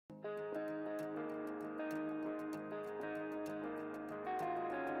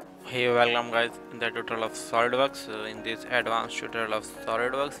Hey, welcome guys in the tutorial of Solidworks. In this advanced tutorial of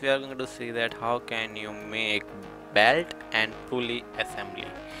Solidworks we are going to see that how can you make belt and pulley assembly.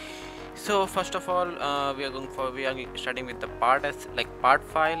 So first of all we are starting with the part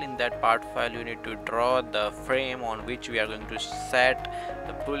file. In that part file you need to draw the frame on which we are going to set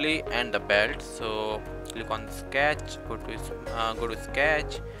the pulley and the belt. So click on sketch, go to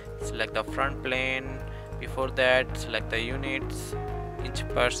sketch, select the front plane. Before that select the units, inch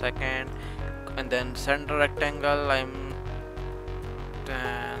per second, and then center rectangle. I'm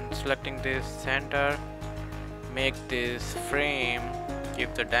then selecting this center, make this frame,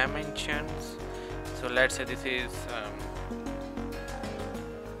 give the dimensions. So let's say this is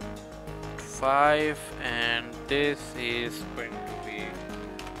 5 and this is going to be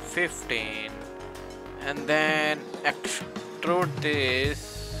 15, and then extrude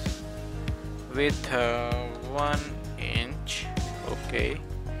this with 1 inch. Okay,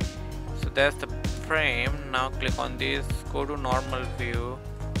 so that's the frame. Now click on this, go to normal view,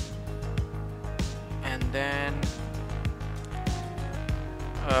 and then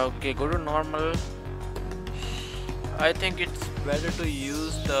go to normal. I think it's better to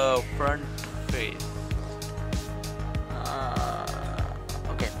use the front face.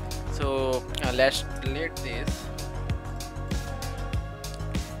 Okay, so let's delete this,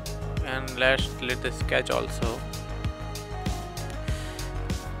 and let's delete the sketch also.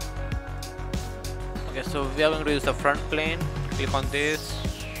 Okay, so we are going to use the front plane. Click on this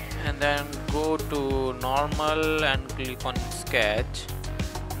and then go to normal and click on sketch.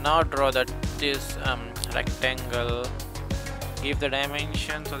 Now draw this rectangle, give the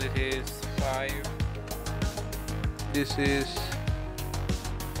dimension. So this is 5, this is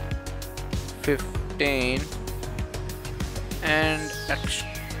 15, and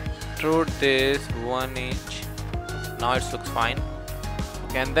extrude this 1 inch. Now it looks fine.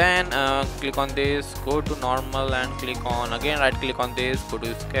 And then click on this, go to normal and click on, again right click on this, go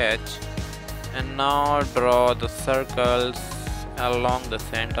to sketch, and now draw the circles along the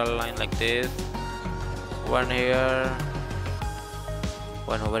center line like this. One here,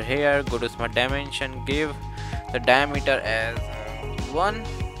 one over here. Go to smart dimension, give the diameter as 1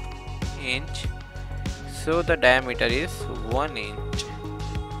 inch, so the diameter is 1 inch,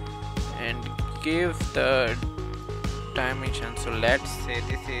 and give the dimension. So let's say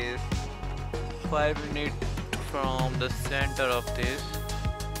this is 5 units from the center of this,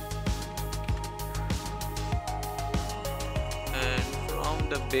 and from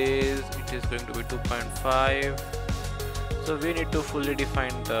the base it is going to be 2.5. so we need to fully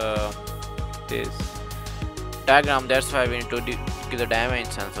define this diagram. That's why we need to give the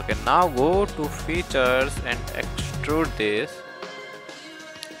dimensions. Okay, now go to features and extrude this,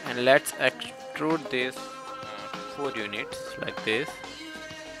 and let's extrude this 4 units like this.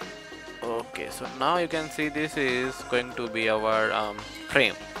 Okay, so now you can see this is going to be our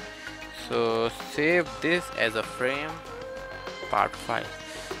frame. So save this as a frame, part file.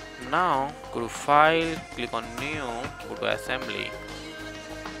 Now go to file, click on new, go to assembly.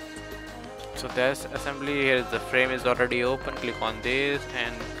 So there's assembly. Here is the frame is already open. Click on this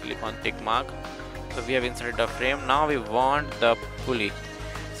and click on tick mark. So we have inserted the frame. Now we want the pulley.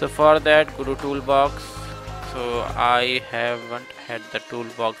 So for that go to toolbox. So I haven't had the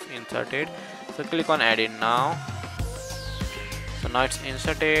toolbox inserted, so click on add in now. So now it's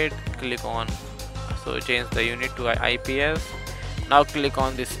inserted. Click on, so change the unit to IPS. Now click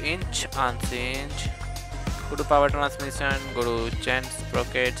on this inch, ANSI inch, go to power transmission, go to change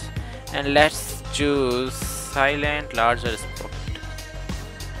sprockets, and let's choose silent larger sprocket.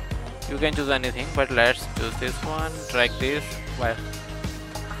 You can choose anything, but let's choose this one. Drag this while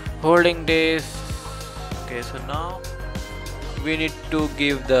holding this. Okay, so now we need to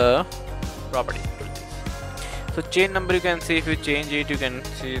give the property to this. So chain number, you can see, if you change it you can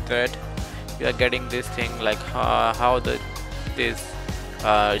see that you are getting this thing like how this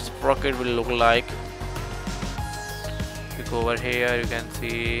sprocket will look like. You go over here, you can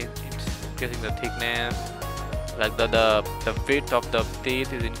see it's increasing the thickness, like the width of the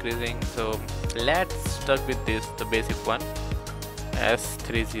teeth is increasing. So let's start with this, the basic one,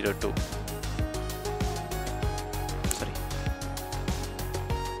 S302.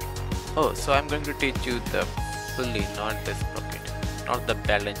 Oh, so I'm going to teach you the pulley, not the sprocket, not the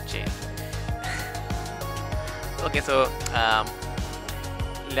ball and chain. Okay, so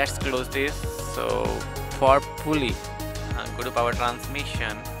let's close this. So for pulley, go to power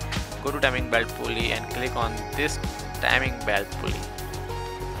transmission, go to timing belt pulley, and click on this timing belt pulley.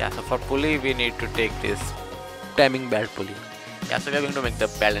 Yeah, so for pulley we need to take this timing belt pulley. Yeah, so we are going to make the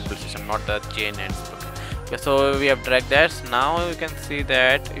belt and pulley system, not the chain ends. Okay, so we have dragged that. Now you can see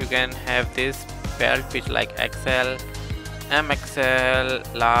that you can have this belt which like XL, MXL,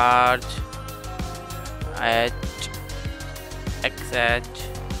 large, H, XH,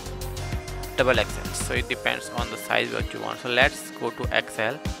 double XL. So it depends on the size what you want. So let's go to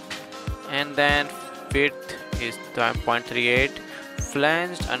XL, and then width is 0.38,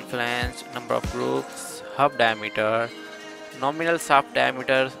 flanged, unflanged, number of grooves, hub diameter, nominal shaft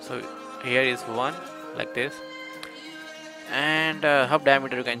diameter. So here is 1 like this, and hub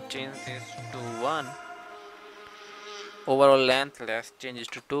diameter you can change this to 1. Overall length, let's change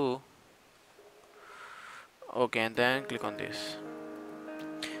it to 2. Okay, and then click on this.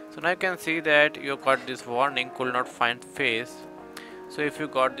 So now you can see that you got this warning, could not find face. So if you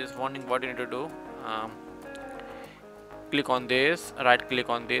got this warning, what you need to do, click on this, right click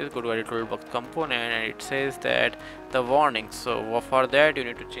on this, go to edit toolbox component, and it says that the warning. So for that you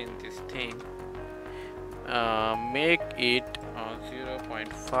need to change this thing, make it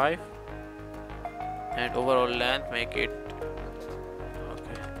 0.5, and overall length make it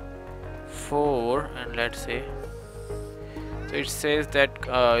 4, and let's say, so it says that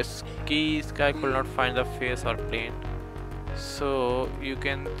sky could not find the face or plane. So you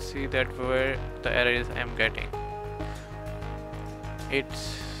can see that where the error is I'm getting.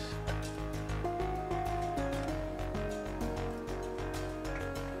 It's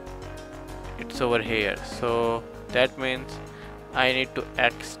over here, so that means I need to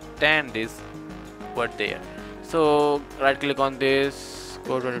extend this over there. So right click on this,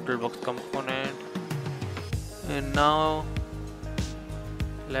 go to the toolbox component, and now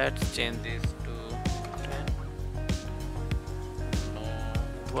let's change this to 10. No,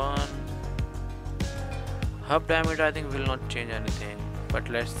 1. Hub diameter I think will not change anything, but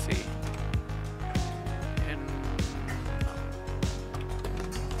let's see. And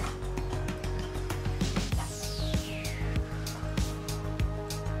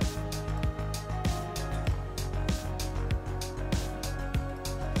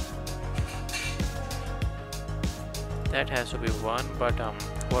that has to be 1, but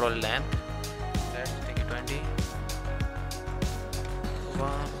overall length, let's take it 20. 1.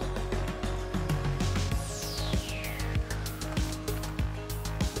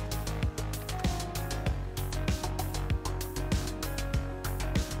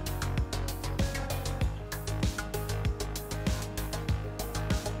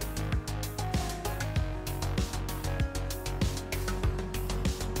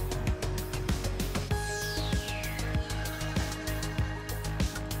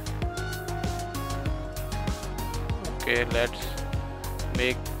 Okay, let's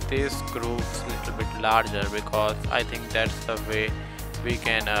make this grooves little bit larger, because I think that's the way we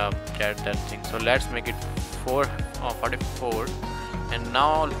can get that thing. So let's make it 44, and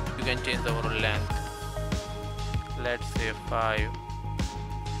now you can change the overall length. Let's say 5,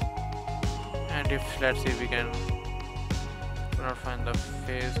 and if let's see we cannot find the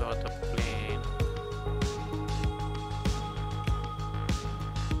face or the plane.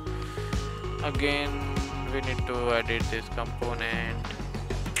 Again we need to edit this component.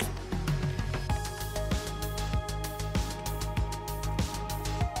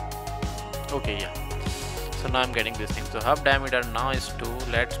 Okay, yeah, so now I'm getting this thing. So hub diameter now is 2,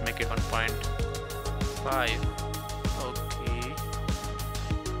 let's make it 1.5. okay,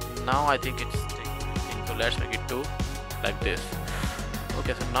 now I think it's taking, so let's make it 2 like this.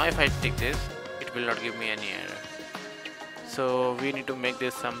 Okay, so now if I take this, it will not give me any error. So we need to make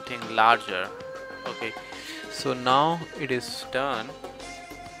this something larger. Okay, so now it is done,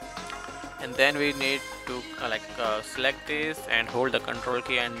 and then we need to select this and hold the control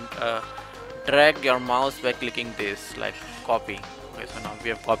key and drag your mouse by clicking this, like copy. Okay, so now we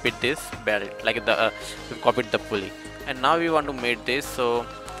have copied this belt, like we've copied the pulley, and now we want to mate this. So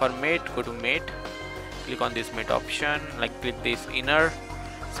for mate, go to mate, click on this mate option, like click this inner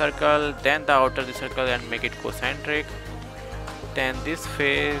circle, then the outer the circle, and make it concentric. Then this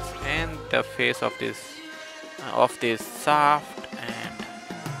face and the face of this shaft, and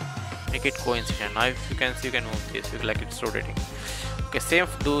make it coincident. Now if you can see, you can move this, like it's rotating. Okay, same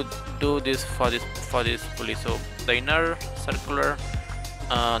do this for this pulley. So the inner circular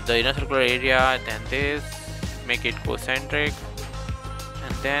area, then this, make it concentric,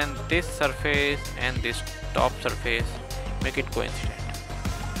 and then this surface and this top surface, make it coincident.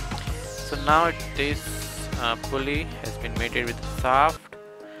 So now this pulley has been mated with the shaft,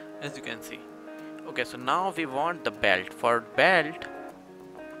 as you can see. Okay, so now we want the belt. For belt,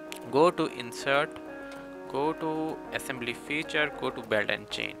 go to insert, go to assembly feature, go to belt and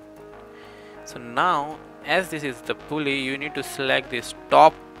chain. So now as this is the pulley, you need to select this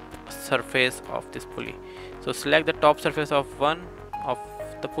top surface of this pulley. So select the top surface of one of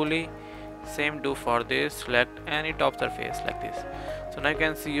the pulley. Same do for this, select any top surface like this. So now you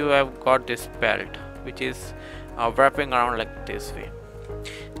can see you have got this belt which is wrapping around like this way.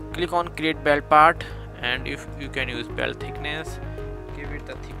 Click on create belt part, and if you can use belt thickness, give it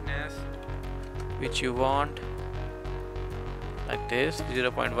the thickness which you want, like this,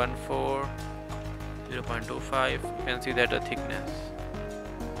 0.14, 0.25. You can see that the thickness.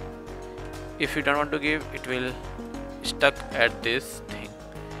 If you don't want to give, it will stuck at this thing.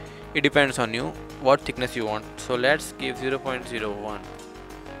 It depends on you what thickness you want. So let's give 0.01.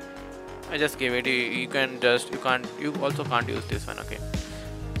 I just give it. You also can't use this one. Okay.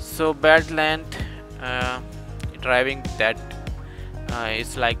 So belt length, driving that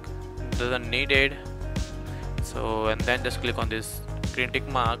it's like doesn't need it. So and then just click on this green tick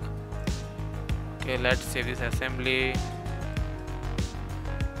mark. Okay, let's save this assembly.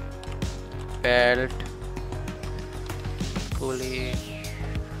 Belt, pulley,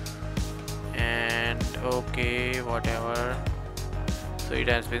 and okay, whatever. So it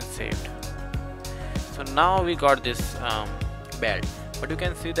has been saved. So now we got this belt, but you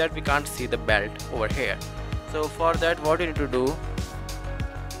can see that we can't see the belt over here. So for that, what you need to do,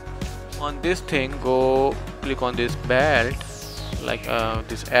 on this thing, go click on this belt, like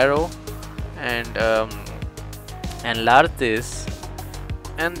this arrow, and enlarge this,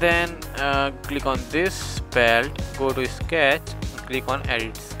 and then click on this belt, go to sketch, click on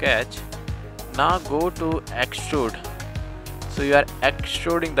edit sketch. Now go to extrude. So you are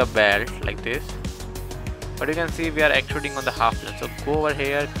extruding the belt like this, but you can see we are extruding on the half plane. So go over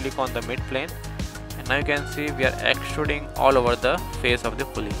here, click on the mid plane, and now you can see we are extruding all over the face of the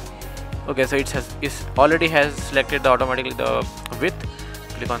pulley. Okay, so it already has selected automatically the width.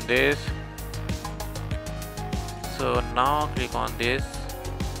 Click on this. So now click on this.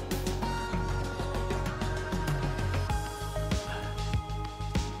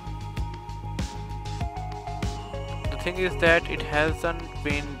 The thing is that it hasn't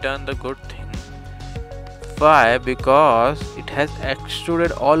been done the good thing. Why? Because it has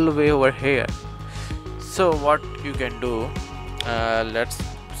extruded all the way over here. So what you can do, let's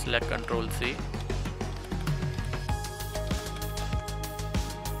select Ctrl C,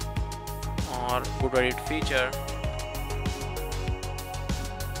 or go to edit feature,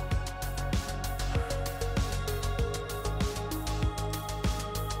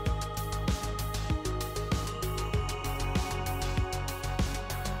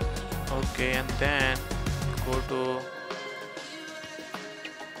 okay, and then go to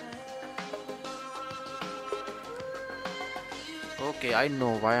okay, I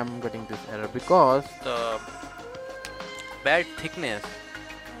know why I'm getting this error, because the belt thickness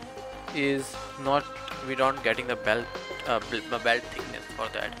is not, we don't getting the belt thickness for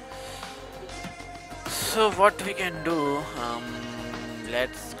that. So what we can do,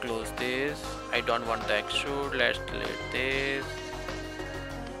 let's close this. I don't want the extrude, let's delete this.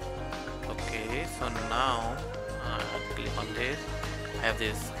 Okay, so now click on this. I have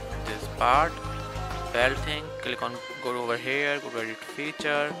this part, belt thing. Click on, go over here, go to edit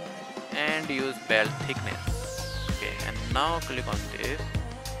feature, and use belt thickness. Okay, and now click on this,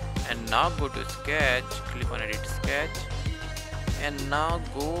 and now go to sketch, click on edit sketch, and now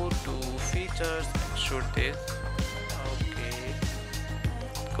go to features, extrude this. Okay,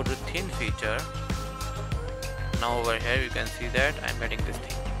 go to thin feature. Now over here you can see that I'm getting this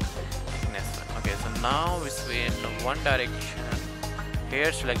thickness. Okay, so now it's in one direction.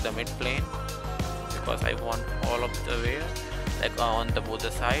 Here select the mid plane, because I want all of the way, like on the both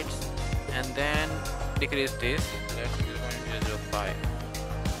the sides, and then decrease this. Let's do 0.005,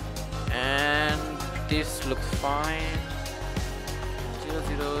 and this looks fine.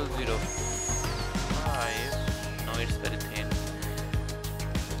 0.005. No, it's very thin.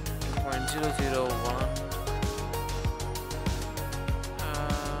 0.001.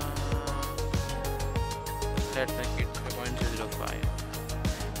 Let's make it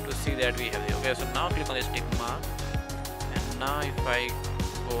 0.005 to see that we have it. Okay, so now click on this tick mark, and now if I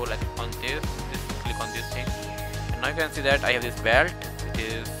go like on this, click on this thing, and now you can see that I have this belt, which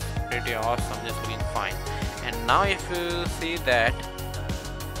is pretty awesome, just looking fine. And now if you see that,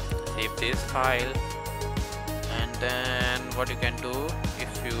 save this file, and then what you can do,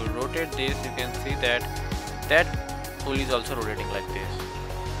 if you rotate this, you can see that pulley is also rotating like this.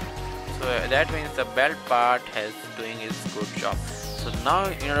 So that means the belt part has doing its good job. So now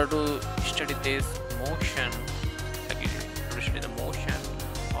in order to study this motion, like to study the motion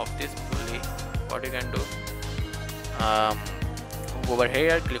of this pulley, what you can do, go over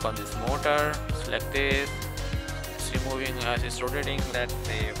here, click on this motor, select this, it's removing as it's rotating, let's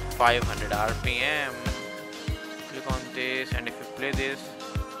say 500 rpm. Click on this, and if you play this,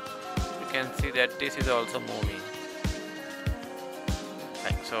 you can see that this is also moving.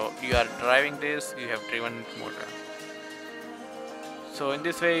 Like so, you are driving this, you have driven motor. So in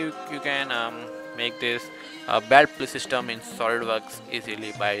this way you can make this belt pulley system in SolidWorks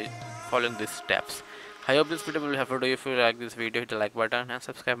easily by following these steps. I hope this video will help you. If you like this video, hit the like button and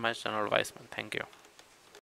subscribe my channel Wiseman. Thank you.